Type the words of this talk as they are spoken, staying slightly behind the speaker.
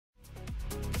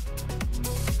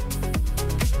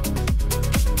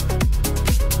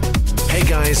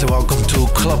guys, and welcome to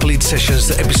Club Elite Sessions,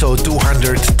 episode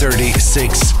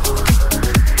 236.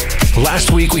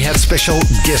 Last week we had special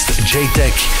guest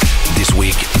J-Tech. This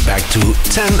week, back to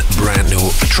 10 brand new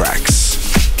tracks.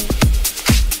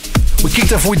 We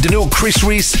kicked off with the new Chris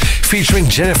Reese featuring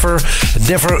Jennifer,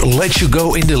 Never Let You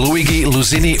Go in the Luigi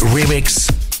Luzzini remix.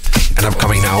 And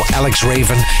upcoming now, Alex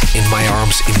Raven, In My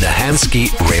Arms in the Hanski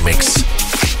remix.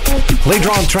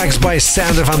 Later on, tracks by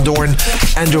Sander Van Doorn,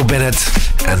 Andrew Bennett,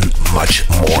 and much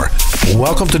more.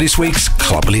 Welcome to this week's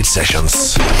Club Elite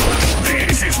Sessions.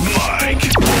 This is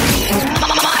M.I.K.E.